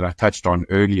cloud that I touched on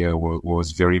earlier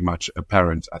was very much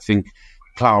apparent. I think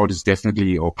cloud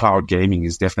gaming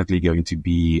is definitely going to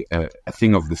be a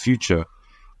thing of the future.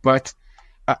 But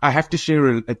I have to share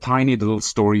a tiny little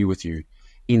story with you.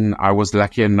 I was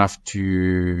lucky enough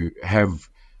to have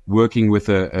working with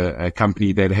a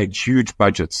company that had huge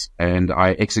budgets, and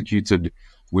I executed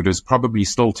what is probably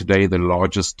still today the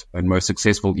largest and most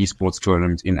successful esports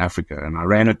tournament in Africa. And I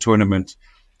ran a tournament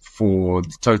for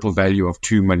the total value of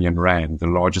 2 million rand, the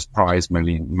largest prize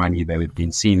money that had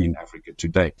been seen in Africa to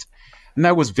date. And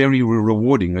that was very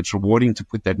rewarding. It's rewarding to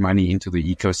put that money into the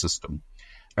ecosystem.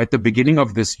 At the beginning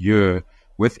of this year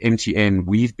with MTN,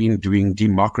 we've been doing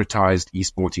democratized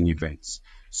esporting events.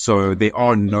 So there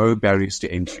are no barriers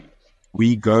to entry.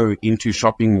 We go into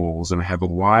shopping malls and have a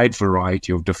wide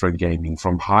variety of different gaming,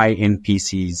 from high-end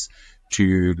PCs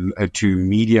to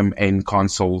medium-end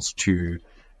consoles to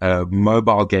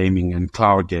mobile gaming and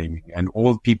cloud gaming. And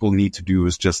all people need to do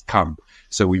is just come.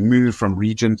 So we move from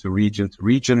region to region to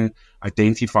region,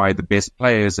 identify the best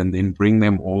players, and then bring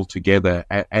them all together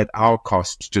at our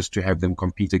cost just to have them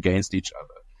compete against each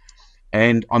other.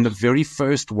 And on the very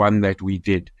first one that we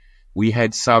did, we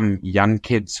had some young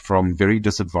kids from very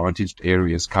disadvantaged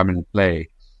areas come and play,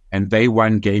 and they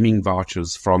won gaming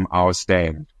vouchers from our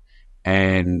stand.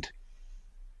 And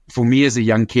for me as a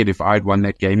young kid, if I'd won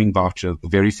that gaming voucher, the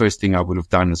very first thing I would have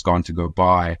done is gone to go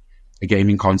buy a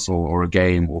gaming console or a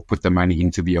game or put the money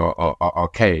into the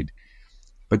arcade.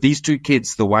 But these two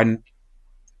kids, the one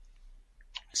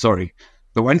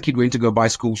kid went to go buy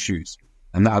school shoes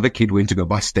and the other kid went to go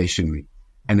buy stationery.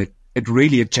 And it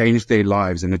really changed their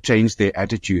lives, and it changed their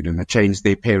attitude, and it changed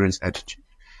their parents' attitude.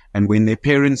 And when their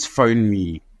parents phoned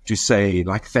me to say,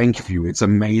 like, thank you, it's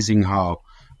amazing how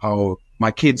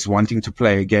my kids wanting to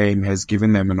play a game has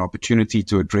given them an opportunity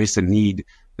to address a need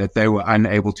that they were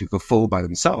unable to fulfill by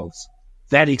themselves.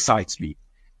 That excites me.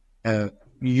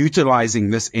 Utilizing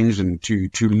this engine to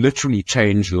literally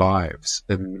change lives,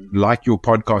 and like your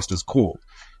podcast is called,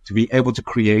 to be able to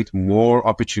create more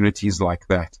opportunities like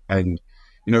that. And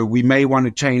we may want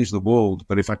to change the world,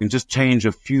 but if I can just change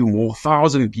a few more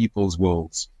 1,000 people's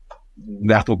worlds,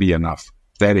 that'll be enough.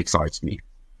 That excites me.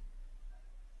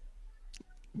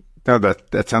 No,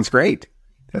 that sounds great.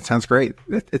 That sounds great.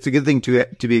 It's a good thing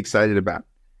to be excited about.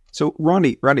 So,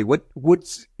 Ronnie,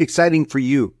 what's exciting for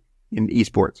you in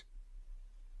esports?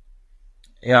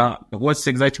 Yeah, what's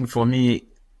exciting for me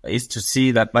is to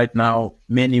see that right now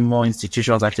many more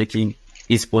institutions are taking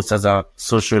esports as a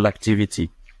social activity.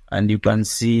 And you can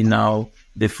see now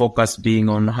the focus being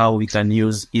on how we can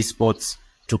use esports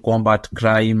to combat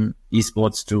crime,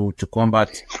 esports to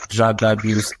combat drug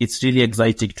abuse. It's really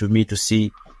exciting to me to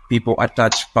see people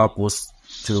attach purpose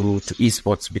to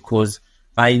esports, because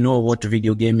I know what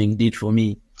video gaming did for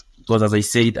me. Because as I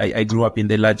said, I grew up in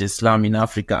the largest slum in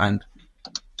Africa, and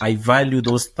I value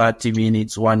those 30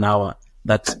 minutes, 1 hour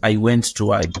that I went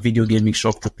to a video gaming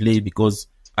shop to play, because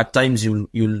at times you'll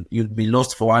be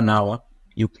lost for 1 hour.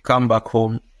 You come back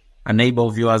home, a neighbor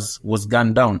of yours was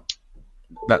gunned down.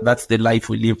 That's the life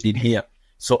we lived in here.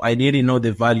 So I really know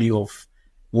the value of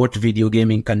what video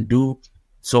gaming can do.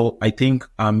 So I think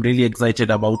I'm really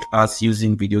excited about us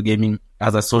using video gaming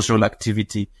as a social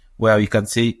activity, where we can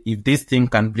say, if this thing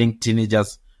can bring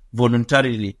teenagers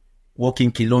voluntarily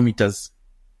walking kilometers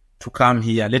to come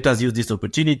here, let us use this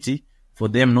opportunity for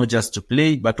them not just to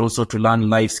play, but also to learn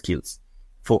life skills.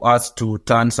 For us to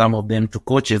turn some of them to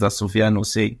coaches, as Sufyan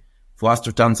was saying, for us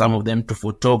to turn some of them to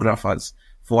photographers,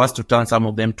 for us to turn some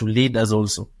of them to leaders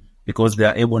also, because they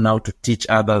are able now to teach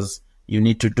others, you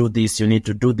need to do this, you need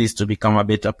to do this to become a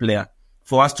better player.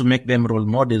 For us to make them role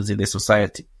models in the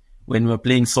society. When we were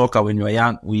playing soccer, when we were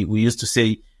young, we used to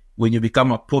say, when you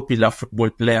become a popular football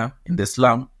player in the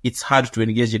slum, it's hard to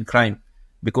engage in crime.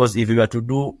 Because if you were to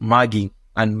do mugging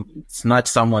and snatch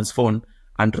someone's phone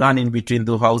and run in between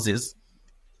the houses,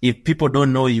 if people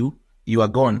don't know you, you are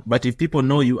gone. But if people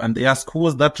know you and they ask, who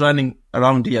was that running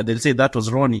around here? They'll say, that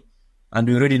was Ronnie. And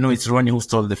we already know it's Ronnie who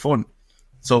stole the phone.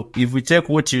 So if we take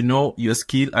what you know, your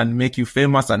skill, and make you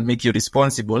famous and make you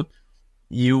responsible,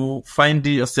 you find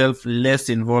yourself less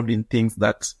involved in things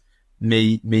that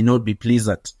may not be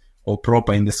pleasant or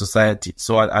proper in the society.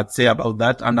 So I'd say about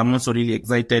that. And I'm also really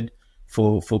excited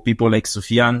for people like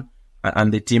Sufyan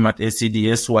and the team at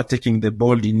SCDS who are taking the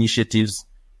bold initiatives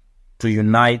to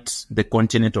unite the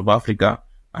continent of Africa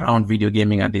around video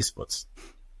gaming and esports.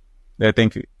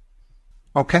 Thank you.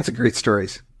 All kinds of great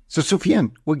stories. So,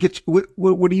 Sufyan, what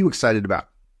are you excited about?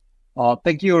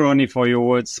 Thank you, Ronnie, for your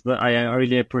words. But I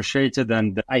really appreciate it.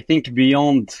 And I think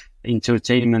beyond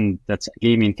entertainment that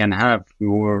gaming can have, we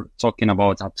were talking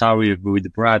about Atari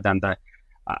with Brad, and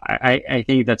I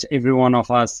think that every one of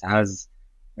us has,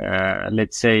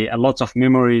 let's say, a lot of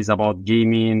memories about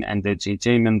gaming and the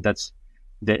entertainment that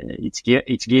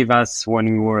it gave us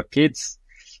when we were kids.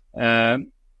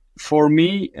 For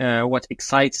me, what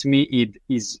excites me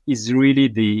is really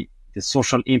the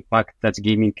social impact that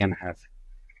gaming can have.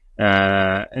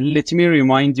 And let me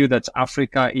remind you that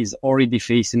Africa is already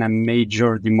facing a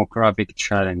major demographic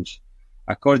challenge.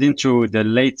 According to the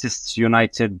latest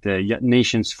United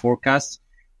Nations forecast,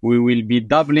 we will be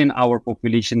doubling our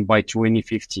population by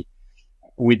 2050,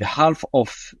 with half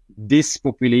of this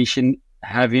population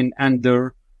having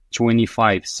under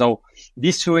 25. So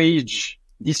this raises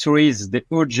the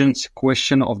urgent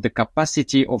question of the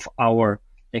capacity of our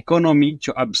economy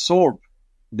to absorb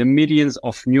the millions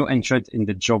of new entrants in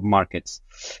the job markets.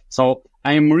 So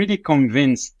I am really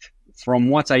convinced from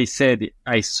what I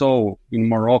saw in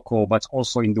Morocco, but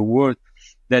also in the world,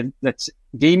 that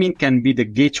gaming can be the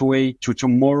gateway to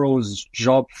tomorrow's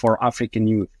job for African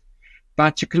youth,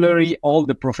 particularly all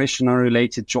the professional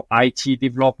related to IT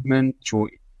development, to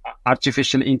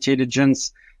artificial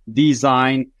intelligence,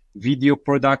 design, video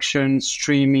production,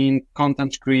 streaming,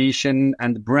 content creation,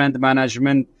 and brand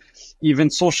management, even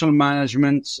social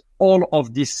management. All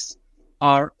of this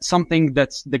are something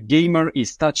that the gamer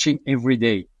is touching every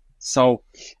day. So,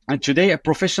 and today a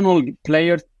professional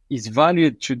player is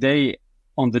valued today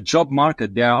on the job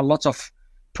market. There are a lot of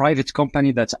private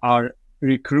companies that are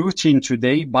recruiting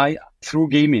today through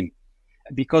gaming,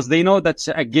 because they know that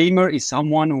a gamer is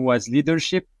someone who has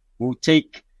leadership, who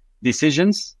take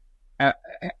decisions.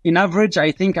 In average,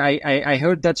 I think I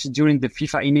heard that during the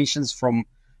FIFA Nations from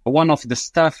one of the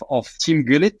staff of Team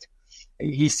Gullit.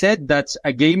 He said that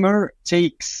a gamer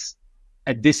takes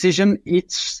a decision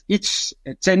each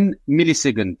 10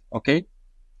 milliseconds, okay?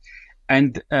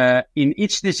 And in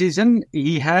each decision,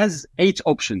 he has 8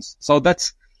 options. So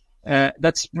that's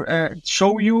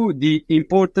show you the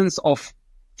importance of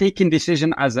taking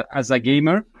decision as a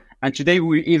gamer. And today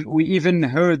we even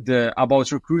heard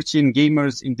about recruiting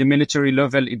gamers in the military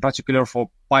level, in particular to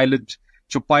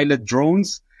pilot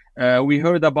drones. We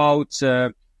heard about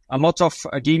a lot of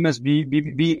gamers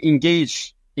be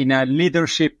engaged in a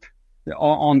leadership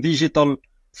on digital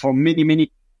for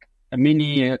many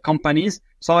companies.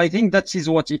 So I think that is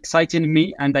what excited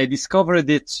me, and I discovered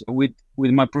it with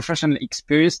my professional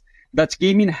experience, that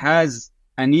gaming has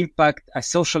an impact, a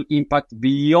social impact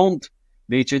beyond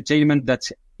the entertainment that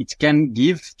it can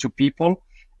give to people.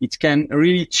 It can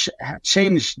really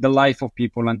change the life of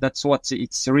people, and that's what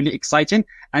it's really exciting.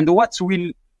 And what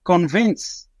will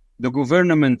convince the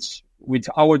government with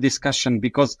our discussion,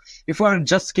 because if we are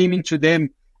just coming to them,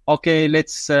 okay,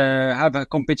 let's have a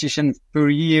competition per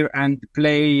year and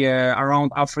play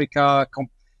around Africa.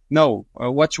 No,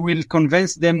 what will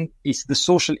convince them is the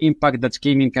social impact that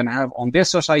gaming can have on their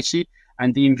society,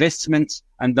 and the investment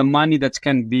and the money that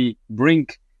can be bring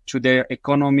to their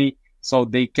economy, so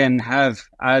they can have,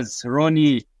 as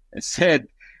Ronnie said,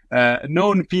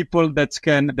 known people that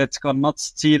cannot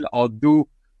steal or do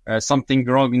something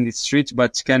wrong in the street,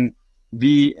 but can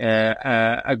be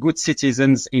a good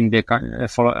citizens in their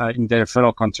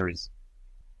fellow countries.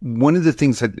 One of the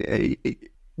things that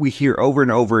we hear over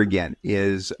and over again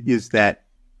is that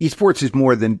esports is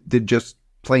more than just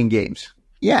playing games.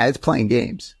 Yeah, it's playing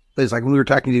games. But it's like when we were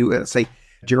talking to, say,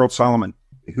 Gerald Solomon,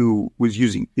 who is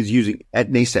using at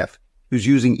NASEF, who's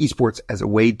using esports as a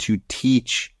way to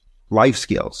teach life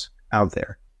skills out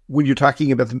there. When you're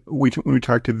talking about when we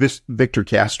talk to Victor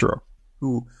Castro,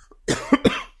 who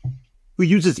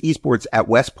uses esports at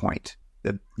West Point,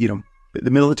 the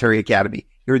military academy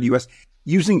here in the U.S.,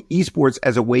 using esports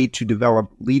as a way to develop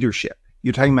leadership.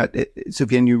 You're talking about,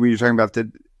 Soufiane, you're talking about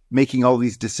making all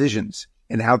these decisions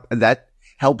and how that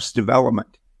helps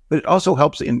development, but it also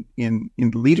helps in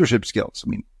leadership skills. I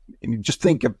mean, just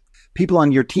think of people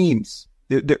on your teams.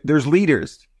 There's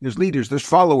leaders, there's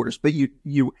followers, but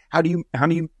how do you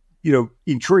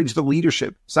encourage the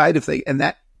leadership side of things? And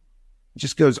that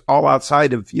just goes all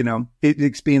outside of, it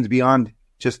expands beyond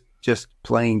just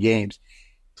playing games.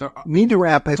 So need to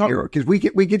wrap up here because we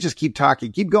could just keep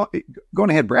talking. Keep going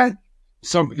ahead, Brad.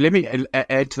 So let me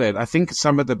add to that. I think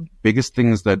some of the biggest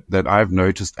things that I've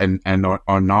noticed and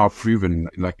are now proven,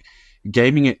 like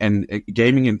gaming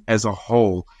as a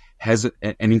whole has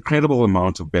an incredible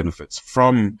amount of benefits,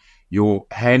 from your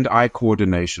hand-eye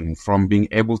coordination, from being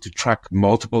able to track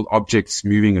multiple objects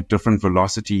moving at different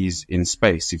velocities in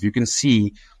space. If you can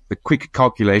see the quick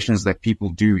calculations that people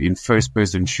do in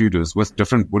first-person shooters with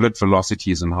different bullet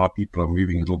velocities and how people are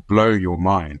moving, it'll blow your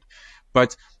mind.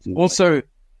 But also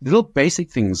little basic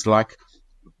things like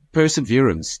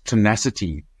perseverance,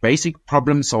 tenacity, basic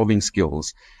problem-solving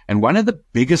skills. And one of the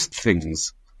biggest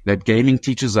things that gaming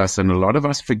teaches us, and a lot of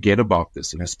us forget about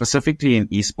this, specifically in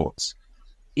esports,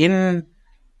 in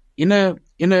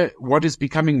a what is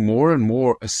becoming more and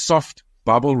more a soft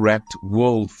bubble-wrapped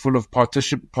world full of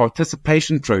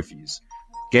participation trophies,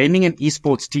 gaming and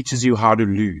esports teaches you how to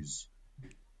lose.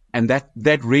 And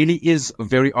that really is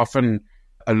very often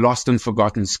a lost and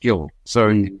forgotten skill. So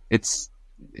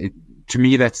to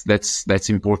me, that's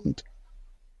important.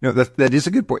 No, that is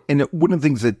a good point. And one of the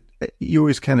things that you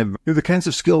always the kinds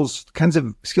of skills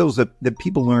that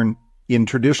people learn in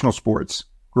traditional sports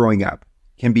growing up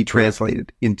can be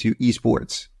translated into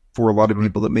esports for a lot of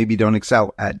people that maybe don't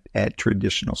excel at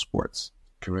traditional sports.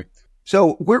 Correct.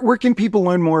 So where can people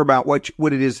learn more about what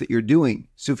it is that you're doing,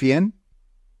 Soufiane?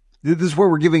 This is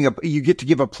where you get to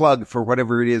give a plug for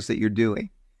whatever it is that you're doing.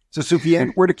 So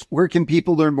Soufiane, where can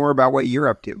people learn more about what you're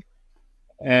up to?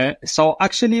 So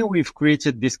actually, we've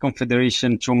created this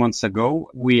confederation 2 months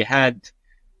ago. We had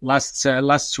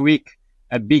last week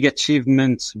a big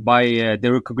achievement by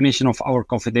the recognition of our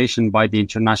confederation by the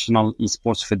International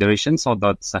Esports Federation. So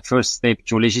that's the first step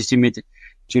to legitimate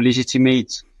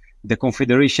the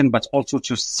confederation, but also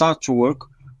to start to work.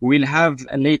 We'll have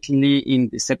lately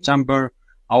in September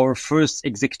our first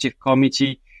executive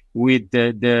committee with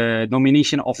the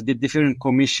nomination of the different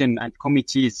commission and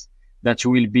committees that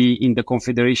will be in the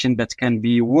confederation that can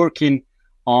be working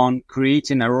on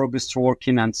creating a robust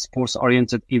working and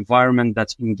sports-oriented environment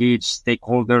that engage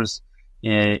stakeholders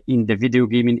in the video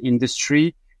gaming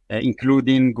industry,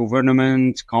 including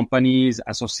government, companies,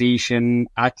 association,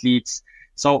 athletes.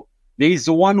 So there is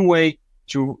one way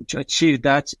to achieve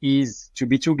that is to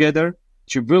be together,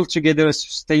 to build together a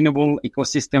sustainable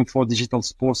ecosystem for digital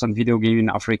sports and video gaming in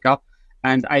Africa.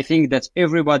 And I think that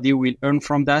everybody will earn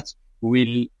from that,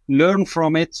 will learn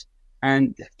from it,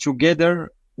 and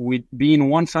together with being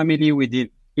one family with the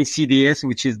ACDS,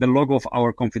 which is the logo of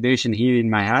our confederation here in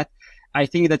my hat, I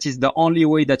think that is the only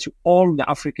way that all the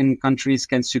African countries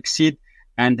can succeed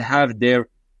and have their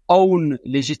own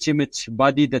legitimate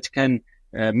body that can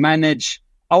manage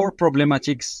our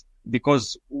problematics,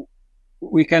 because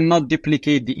we cannot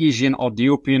duplicate the Asian or the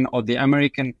European or the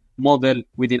American model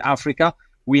within Africa.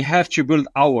 We have to build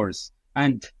ours,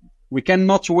 and we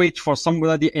cannot wait for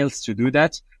somebody else to do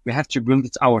that. We have to build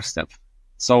it ourselves.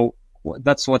 So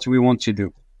that's what we want to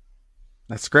do.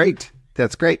 That's great.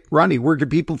 That's great. Ronnie, where can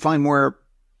people find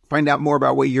out more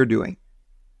about what you're doing?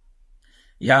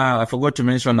 Yeah, I forgot to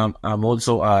mention I'm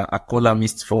also a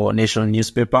columnist for Nation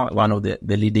newspaper, one of the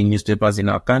leading newspapers in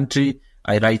our country.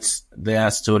 I write their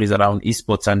stories around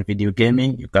esports and video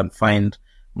gaming. You can find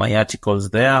my articles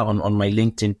there on my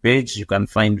LinkedIn page. You can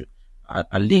find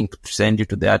a link to send you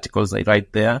to the articles I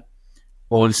write there.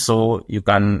 Also, you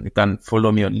can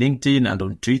follow me on LinkedIn and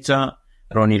on Twitter,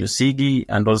 Ronnie Lusigi,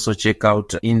 and also check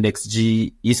out Index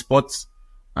G Esports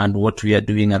and what we are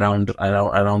doing around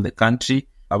the country.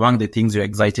 Among the things we're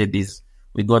excited is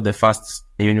we got the first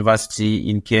university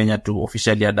in Kenya to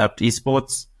officially adopt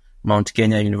esports, Mount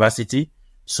Kenya University.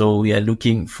 So we are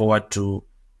looking forward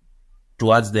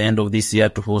towards the end of this year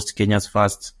to host Kenya's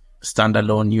first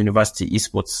standalone university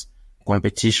esports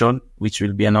competition, which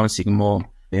we'll be announcing more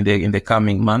in the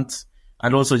coming months.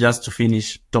 And also, just to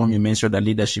finish, Tom, you mentioned the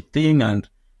leadership thing, and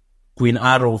Queen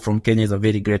Arrow from Kenya is a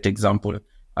very great example.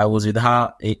 I was with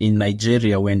her in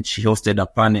Nigeria when she hosted a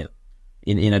panel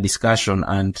in a discussion,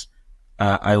 and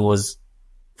I was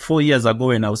 4 years ago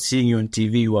when I was seeing you on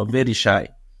TV, you were very shy.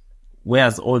 Where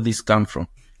has all this come from?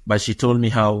 But she told me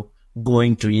how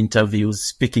going to interviews,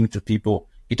 speaking to people,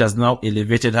 it has now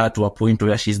elevated her to a point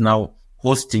where she's now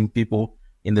hosting people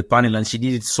in the panel, and she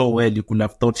did it so well you could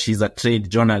have thought she's a trained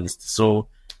journalist. So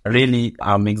really,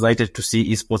 I'm excited to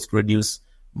see esports produce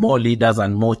more leaders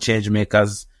and more change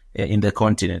makers in the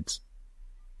continent.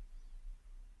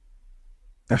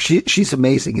 Now she's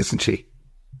amazing, isn't she?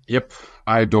 Yep,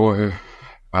 I adore her.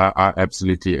 I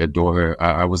absolutely adore her.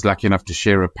 I was lucky enough to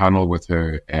share a panel with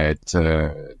her at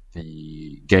the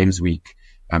Games Week,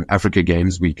 Africa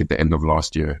Games Week at the end of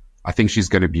last year. I think she's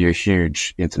going to be a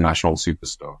huge international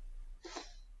superstar.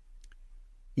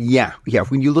 Yeah.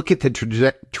 When you look at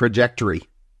the trajectory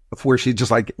of where she's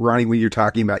just like Ronnie, when you're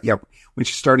talking about, when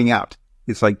she's starting out,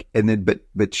 it's like, and then,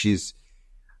 but she's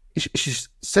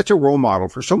such a role model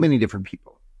for so many different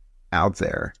people out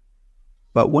there.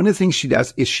 But one of the things she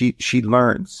does is she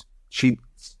learns. She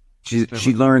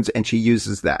learns and she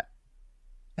uses that.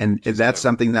 And that's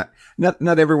something that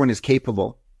not everyone is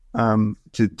capable to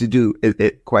do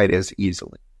it quite as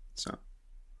easily. So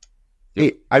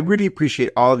hey, I really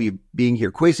appreciate all of you being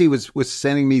here. Kwesi was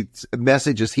sending me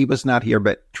messages. He was not here,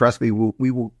 but trust me,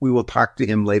 we will talk to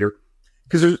him later,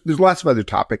 because there's lots of other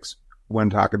topics we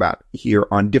want to talk about here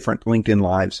on different LinkedIn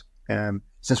Lives.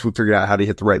 Since we figured out how to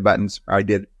hit the right buttons, I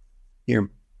did here.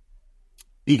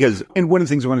 And one of the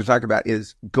things I want to talk about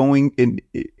is going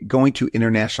to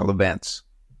international events,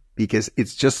 because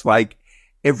it's just like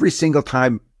every single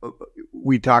time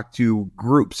we talk to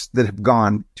groups that have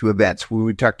gone to events, when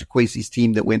we talk to Kwesi's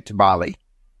team that went to Bali,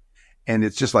 and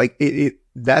it's just like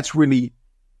that's really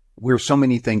where so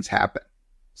many things happen.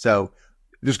 So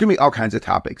there's going to be all kinds of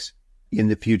topics in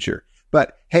the future.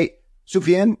 But hey,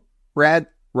 Soufiane, Brad,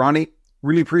 Ronnie,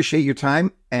 really appreciate your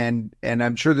time, and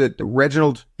I'm sure that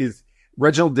Reginald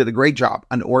did a great job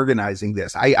on organizing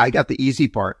this. I got the easy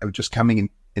part of just coming in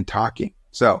and talking.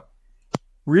 So I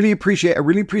really appreciate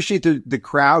the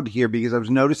crowd here, because I was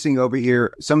noticing over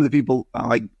here some of the people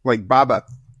like Baba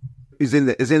is in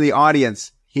the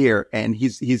audience here, and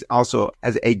he's also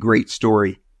has a great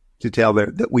story to tell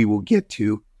there that we will get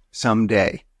to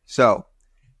someday. So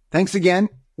thanks again.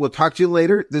 We'll talk to you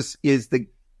later. This is the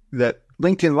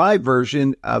LinkedIn Live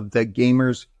version of the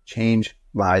Gamers Change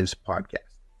Lives podcast.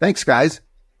 Thanks, guys.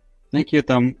 Thank you,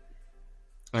 Tom.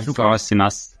 Thanks for hosting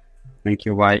us. Thank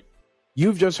you. Bye.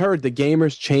 You've just heard the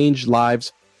Gamers Change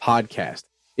Lives podcast.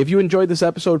 If you enjoyed this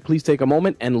episode, please take a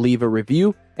moment and leave a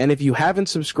review. And if you haven't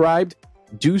subscribed,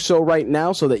 do so right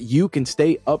now so that you can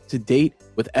stay up to date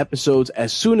with episodes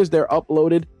as soon as they're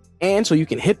uploaded, and so you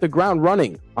can hit the ground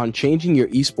running on changing your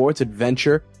esports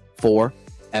adventure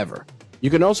forever. You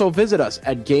can also visit us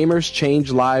at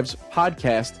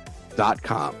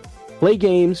gamerschangelivespodcast.com. Play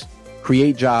games,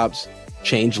 create jobs,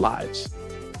 change lives.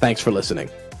 Thanks for listening.